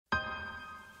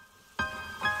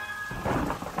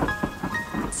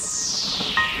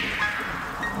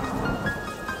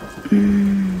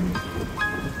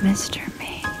Mr.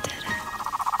 Main did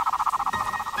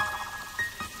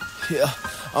it. Yeah,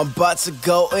 I'm about to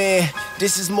go in.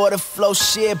 This is more the flow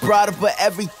shit. Brought up but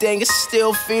everything is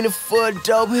still fiending for a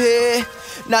dope head.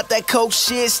 Not that coke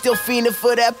shit, still fiending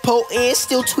for that potent.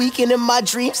 Still tweaking in my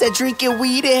dreams that drinking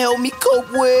weed it helped me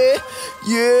cope with.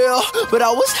 Yeah, but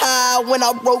I was high when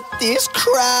I wrote this.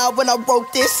 Cried when I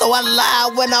wrote this, so I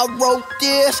lied when I wrote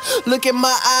this. Look in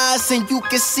my eyes and you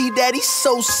can see that he's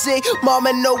so sick.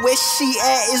 Mama know where she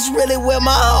at, is really where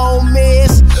my home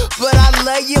is. But I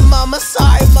love you, mama,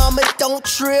 sorry, mama, don't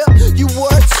trip. You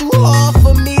work too hard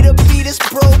for me to be this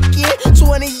broken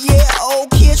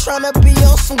 20-year-old kid tryna be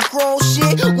on some grown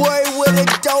shit. Worry what a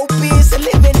dope is and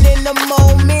living in the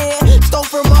moment. Stole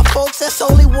from my folks, that's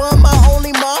only one, my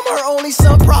only mom. Her only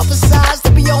son prophesies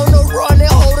to be on the run and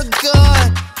hold a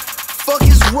gun. Fuck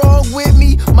is wrong with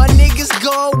me? My niggas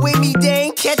gone with me.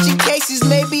 They ain't catching cases,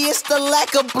 maybe it's the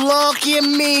lack of blanc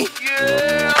in me.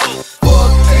 Yeah.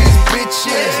 Fuck these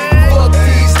bitches, fuck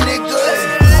these niggas,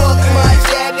 fuck my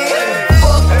daddy,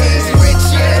 fuck these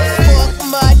riches, fuck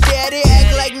my daddy.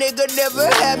 Act like nigga never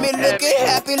had me looking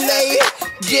happy late,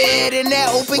 dead in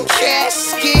that open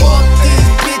casket. Fuck these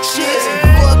bitches,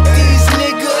 fuck these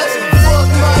niggas, fuck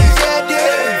my daddy,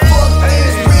 fuck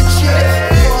these riches,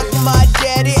 fuck my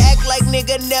daddy. Act like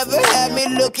nigga never had me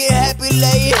looking happy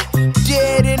late,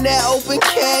 dead in that open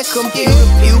casket. Computer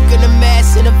puking a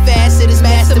mass in a facet, it's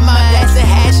mastermind. That's a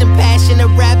hash and passion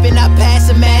of rapping. I pass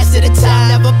a master the time,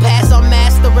 never pass on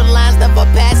mastering lines, never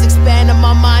pass expanding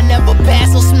my mind, never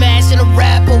pass on smashing a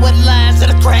rapper with lines that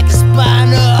a crack his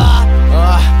spine.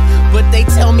 But they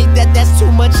tell me that that's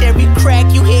too much. Every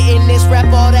crack you hitting this rap,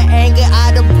 all the anger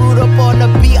I done brewed up on the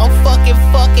beat. I'm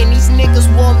fucking. These niggas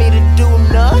want me to do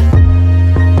none,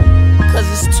 cause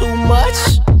it's too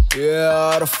much.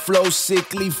 Yeah, the flow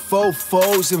sickly,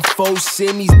 fofos and faux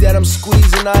semis that I'm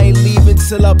squeezing. I ain't leaving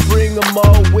till I bring them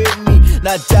all with me.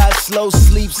 Now die slow,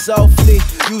 sleep softly.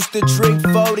 Used to drink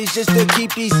 40s just to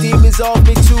keep these demons off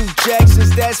me. 2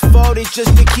 Jacksons, that's 40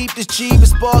 just to keep this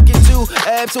cheapest sparking. 2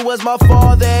 Abs was my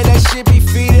father and that shit be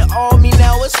feeding on me.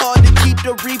 Now it's hard to keep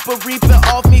the reaping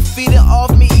off me, feeding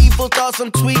off me. Evil thoughts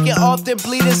I'm tweaking, often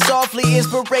bleeding softly.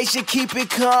 Inspiration, keep it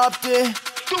Compton.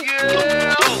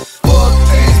 Yeah. Fuck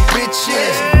these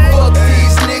bitches, fuck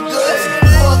these niggas,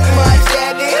 fuck my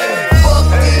daddy, fuck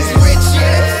these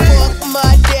riches, fuck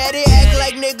my daddy. Act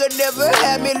like nigga never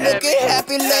had me looking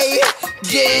happy late,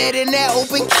 dead in that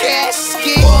open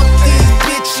casket. Fuck these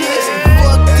bitches,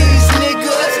 fuck these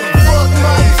niggas, fuck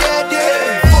my daddy,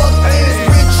 fuck these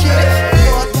riches,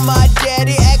 fuck my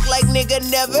daddy. Act like nigga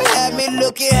never had me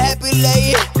looking happy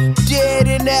late, dead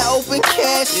in that open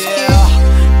casket.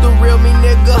 Yeah. The real me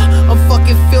nigga, I'm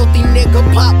fucking filthy nigga.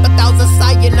 Pop 1,000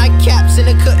 cyanide caps and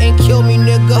it couldn't kill me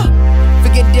nigga.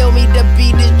 Figure deal me the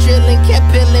beat is drilling, kept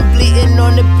peeling, bleeding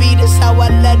on the beat. That's how I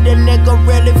let the nigga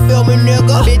really feel me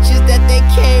nigga. Bitches that they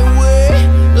came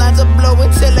with, lines are blowing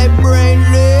till they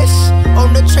brainless.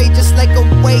 On the tray just like a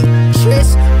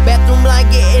waitress, bathroom line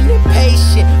getting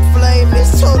impatient. Flame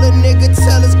is told a nigga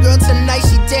tell his girl tonight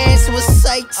she dancing with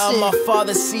sights. I'm my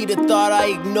father's seat, a thought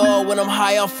I ignore when I'm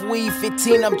high off weed.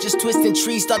 15, I'm just twisting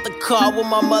trees, start the car with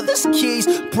my mother's keys.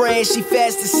 Praying she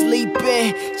fast asleep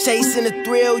in, chasing the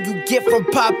thrill you get from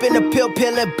popping a pill,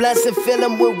 peeling blunts and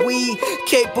filling with weed.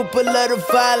 Capable of the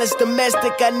violence,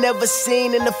 domestic I never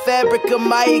seen. In the fabric of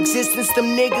my existence, them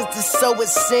niggas just so it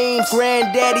seems.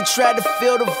 Granddaddy tried to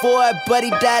fill the void, but he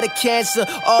died of cancer.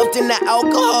 Often the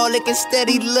alcoholic and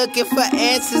steady looking for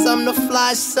answers. I'm the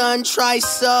fly son, try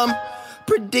some.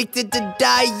 Predicted to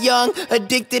die young,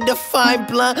 addicted to fine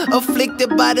blunt,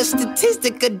 afflicted by the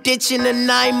statistic of ditching a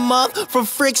 9-month. From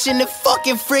friction and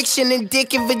fucking friction and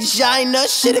dick and vagina.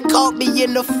 Should've caught me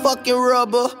in the fucking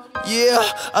rubber. Yeah,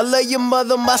 I love your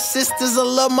mother, my sisters, I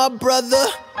love my brother.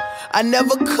 I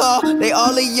never call, they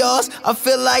all of yours. I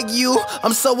feel like you,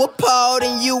 I'm so appalled,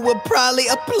 and you would probably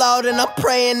applaud. And I'm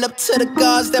praying up to the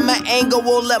gods that my anger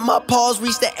won't let my paws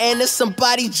reach the end of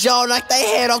somebody's jaw. Knock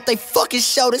their head off they fucking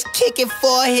shoulders, kicking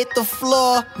before I hit the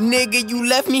floor. Nigga, you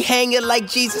left me hanging like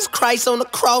Jesus Christ on the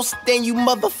cross. Then you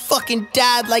motherfucking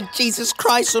died like Jesus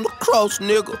Christ on the cross,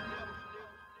 nigga.